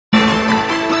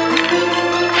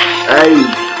Hey,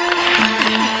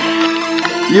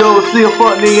 you ever see a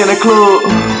fuck nigga in the club?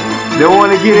 They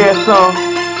wanna get that song?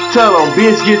 Tell them,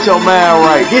 bitch, get your mind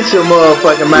right. Get your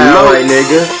motherfucking mind right,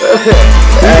 nigga.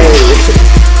 Hey,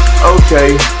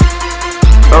 okay.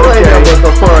 Okay. Ain't nothing but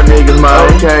some fun niggas,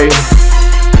 man. Okay.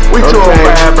 We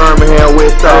 205 Birmingham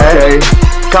West Side. Okay.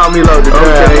 Call me LoC DA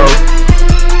DuNN.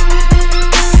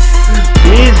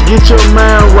 Bitch, get your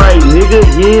mind right, nigga.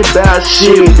 You ain't about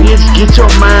shit. Bitch, get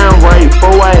your mind right.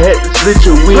 Before I had to split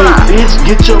your wig. Bitch,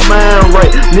 get your mind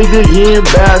right, nigga. You ain't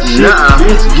about shit.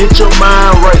 Bitch, get your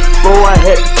mind right. Before I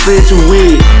had to split your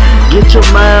wig. Get your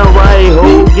mind right,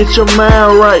 ho. Get your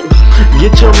mind right.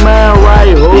 Get your mind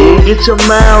right, ho. Get your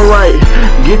mind right.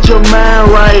 Get your mind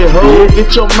right, ho.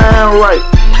 Get your mind right.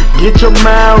 Get your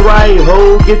mind right,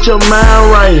 ho. Get your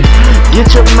mind right. Get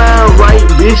your mind right,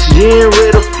 bitch. You ain't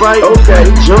ready to fight. Okay.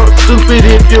 Jump stupid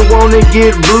if you wanna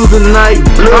get blue tonight.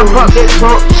 I pop that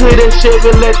trunk to that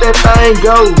Chevy, let that thing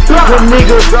go. The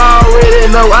niggas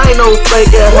already know I ain't no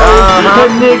fake at home. The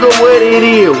nigga, what it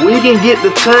is, we can get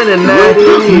the turning now.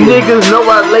 Niggas know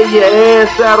I lay your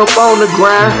ass out up on the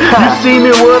ground. You see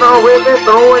me when I'm ripping,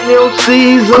 throwing them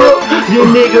C's up.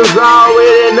 You niggas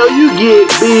already know you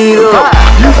get beat up.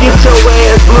 You get your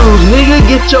ass bruised, nigga,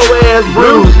 get your ass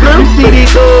bruised. You see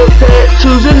these old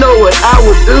tattoos, you know what I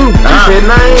would do. And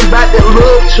I ain't about that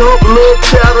little chump, little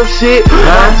cheddar shit.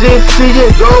 I just see you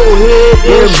go ahead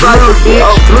and strike a bitch.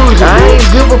 I ain't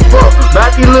give a fuck about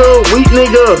these little weak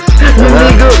niggas. You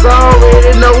niggas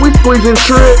already know we squeezing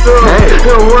triggers.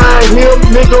 And right here,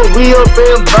 nigga, we up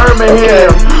in Birmingham.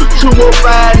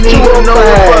 205 nigga, know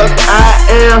what I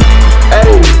am.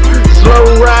 Hey, slow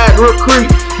ride recruit.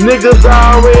 Niggas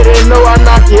already know I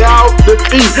knock you off the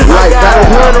feet. I got a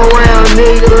 100 round,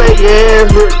 nigga, lay your ass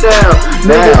right down.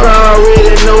 Niggas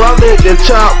already know I make the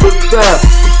chopper sound.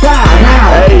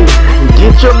 Hey,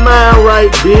 get your mind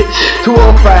right, bitch.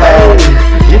 205. Hey,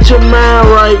 get your mind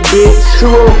right, bitch.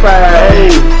 205. Hey,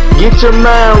 get your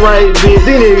mind right, bitch.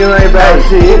 These niggas ain't about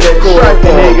shit. Strike the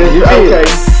niggas. Okay.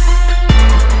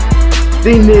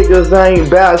 These niggas ain't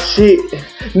about shit.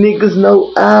 Niggas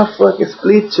know I fucking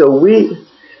split your wig.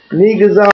 Niggas